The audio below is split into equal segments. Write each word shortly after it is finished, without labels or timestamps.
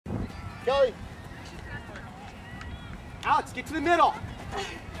Kelly. Alex, get to the middle.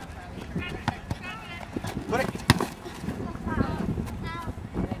 Put it.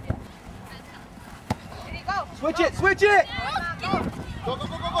 Switch it, switch it. Go, go, go,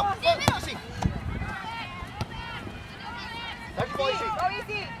 go, go. Easy. Go easy. Go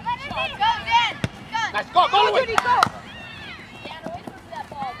easy. Go, Dan. Nice. Go, go away. Judy, go.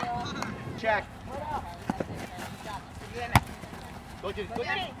 Check. Go, Judy. Go,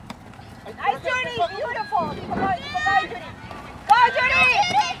 Judy. Nice, Judy. Beautiful. Go, Judy. Go, Judy.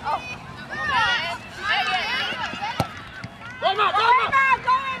 Oh. Go, Emma. Go, Emma.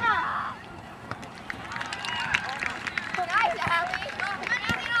 Go, Emma. Nice, Allie.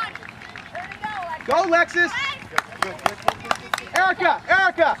 Go, Lexus. Erica,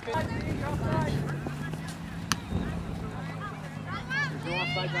 Erica.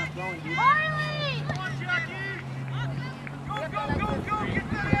 Harley! Come on, Jackie! Go, go, go, go! Get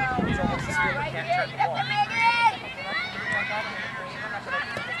there! Right here! Get up there, Megan!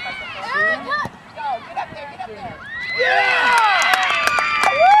 Go, get up there, get up there! Yeah!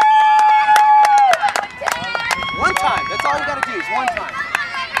 One time. That's all we got to do is one time.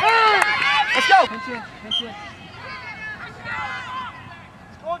 Let's go. Pinch in, pinch in.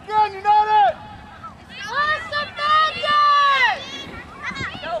 Go again, you know it! Awesome, Megan!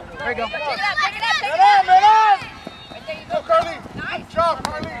 There you go. Take it up, take it up, take it Man up! on! Right there you Go, go. Carly! Nice. Good job,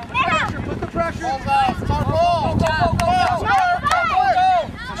 Carly! Yeah. Put the pressure. Ball's out. It's our ball. Go, go, go, go, go.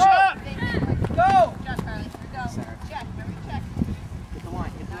 Shot. Go. Just, Carly. Go. Check, remember to check. Hit the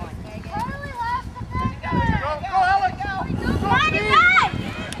line, hit the line. Carly left the thing. Go, go, Alex! Go, Right, Steve! right!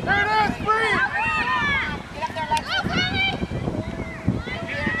 There it is, free! Get up there, Lexus.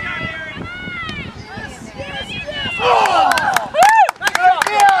 Oh!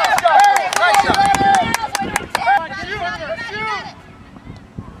 Nice job. Nice job.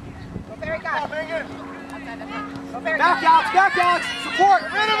 Go, Barry, guys. Go, Barry, Back, guys. Alex, back, Alex. Support.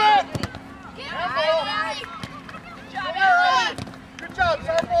 Rid of it! Good job, Alex. Good job, it's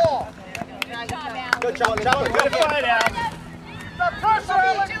our ball. Good job, Alex. Good job, Chopper. Good fight, Alex. Stop pressure,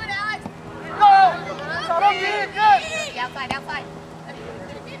 Alex! Do it, Alex. Go! Go, Dean, yes! Outside, outside.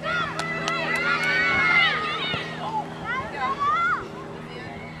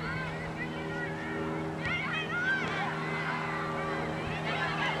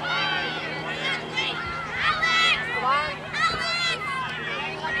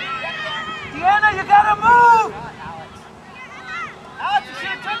 Deanna, you gotta move! Alex, you should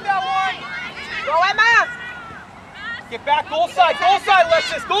have took that one! Go, Emma! Get back, goal side,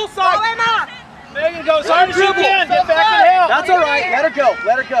 Lexus, goal side! Go, Emma! Megan goes hard as you can, get back and help! That's alright, let her go,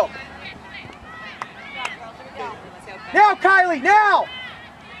 let her go. Now, Kylie, now!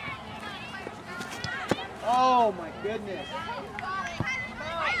 Oh my goodness.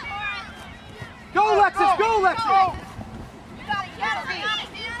 Go, Lexus, go, Lexus! You got it, yes,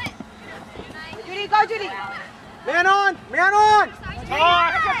 Judy, go, Judy! Man on, man on!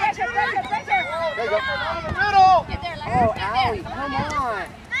 Pressure! There you go. Down in the middle! Get there, Lexus, Oh, get Allie, there. come on!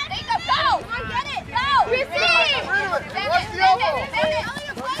 There you go, go! Come on, get it, go! Receive! Watch the elbow!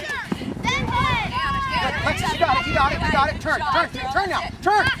 Lexus, you got it, turn now,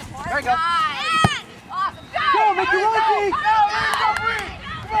 turn! There you go. Awesome, go! Go, make your run, Pete! Come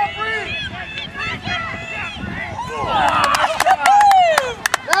on, Bree!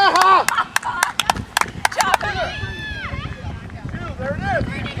 There it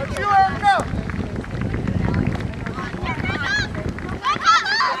is! Let's see where it goes!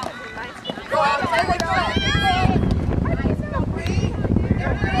 Go out, take it down!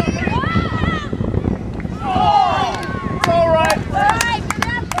 Oh! It's all right!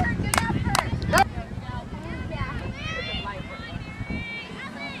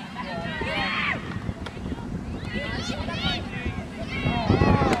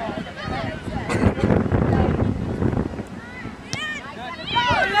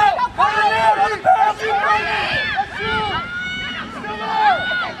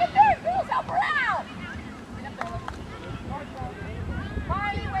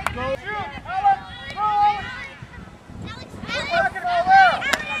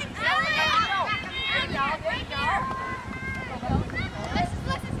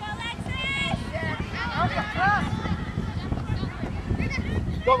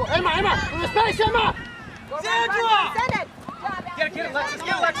 Go, Emma! In the space, Emma! Sandra! Send it! Get it, Alexis,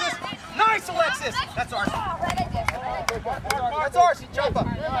 get Alexis! Nice, Alexis! That's ours. That's ours, jump up.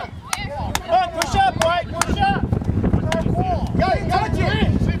 Come on, push up, White! Push up! It's our ball! Touch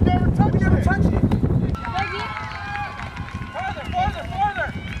it! She's never touched it! Touch it! Farther!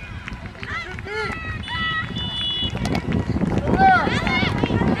 Shoot deep! Go there!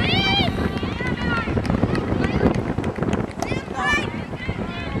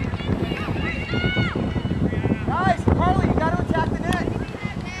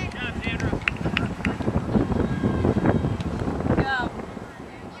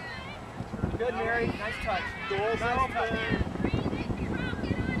 Good, Mary. Nice touch. Doors Nice open. touch.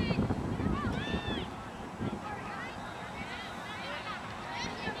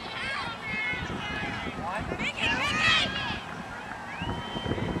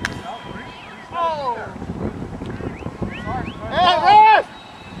 Oh! Hey, rest!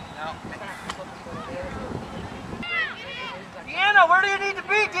 Deanna, where do you need to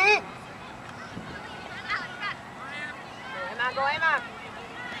be, D? Emma, go, Emma.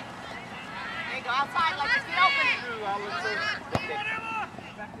 There you go, outside, like it's been open.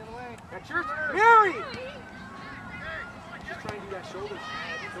 Back the other way. That's yours. Mary! Just try and do that shoulder.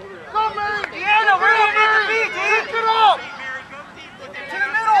 Go, Mary! Deanna, where do you need to be, D? Pick it up! To the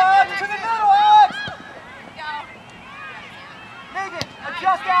middle, Alex! To the middle, Alex! Megan,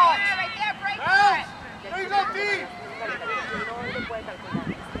 adjust Alex! Right there, break for Alex! it. There you go, D!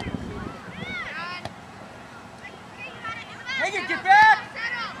 Megan, get back!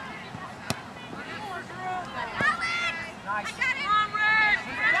 Nice.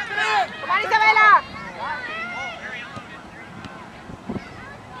 Come on, Isabella.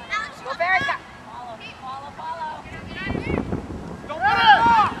 Go, Verica. Follow. Don't put it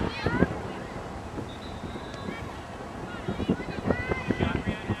off!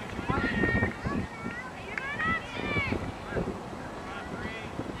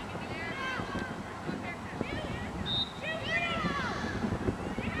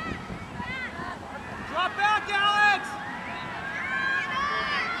 Drop back, Alex!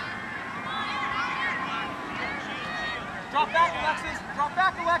 Drop back, Alexis! Drop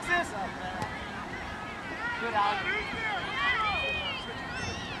back, Alexis! Good, Alex.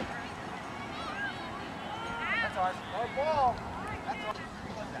 That's ours. Our ball. That's ours.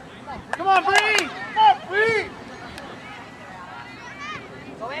 Come on, Bree! Come on, Bree!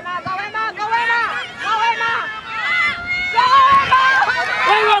 Go, Emma. Go, Emma. Go, Emma. Go, Emma. Go, Emma.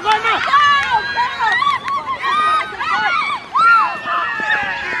 Go, Emma, go, Emma!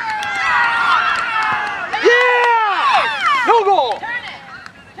 No goal! Turn it.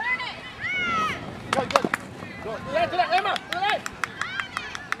 Go, good. Go. To that, Emma! To that!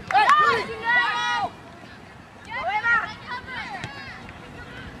 Hey, Bree! Go, Emma.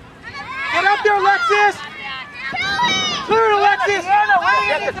 Get up there, Alexis! Clear it, Alexis!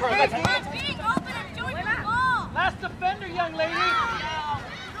 Get the cross. Last defender, young lady!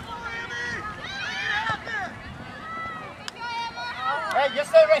 Hey, you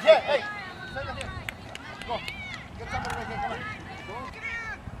stay right here. Hey, stay right here. Go. Get somebody right here. Come on. Go.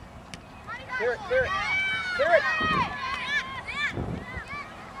 Clear it.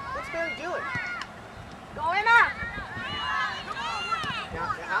 What's Mary doing? Go, Emma.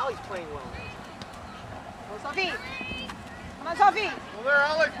 Now Allie's playing well. Go, Sophie. Come on, Sophie. Go there,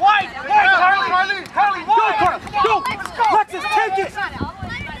 Alex. White! Carly! Carly, Go, white! Carly! Go! Alexis, take it!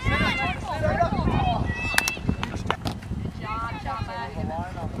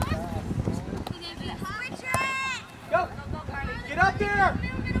 Go! Get up there!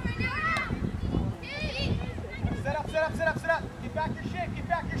 Set up. Get back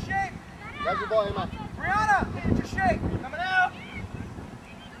your shape. Grab your ball, Emma. Brianna, look at your shape. Coming out.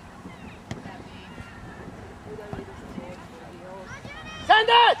 Send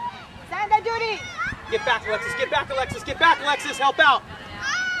it! Send the duty. Get back, Alexis. Help out.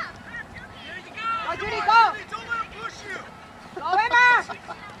 Go, Judy, go. Go, Emma.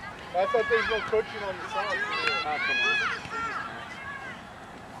 I thought there was no coaching on the side.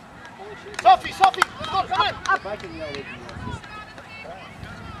 Sophie, let's go, come in! Up. If I can yell with you.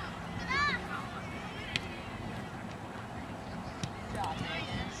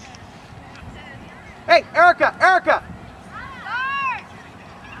 Hey, Erica!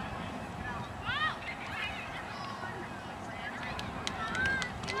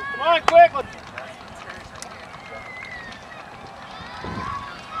 Come on, quick! Let's...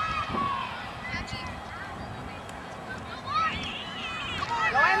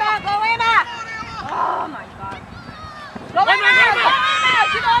 Go, Emma. Oh, my God. Go, Emma.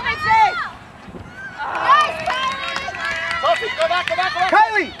 To the offensive. Sophie, go back!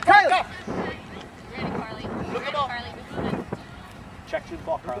 Kylie! Look at the ball. Check to the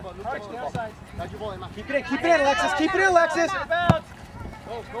ball, Carly. Grab your ball, Emma. Keep it in, Alexis.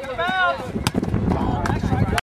 Go, bounce!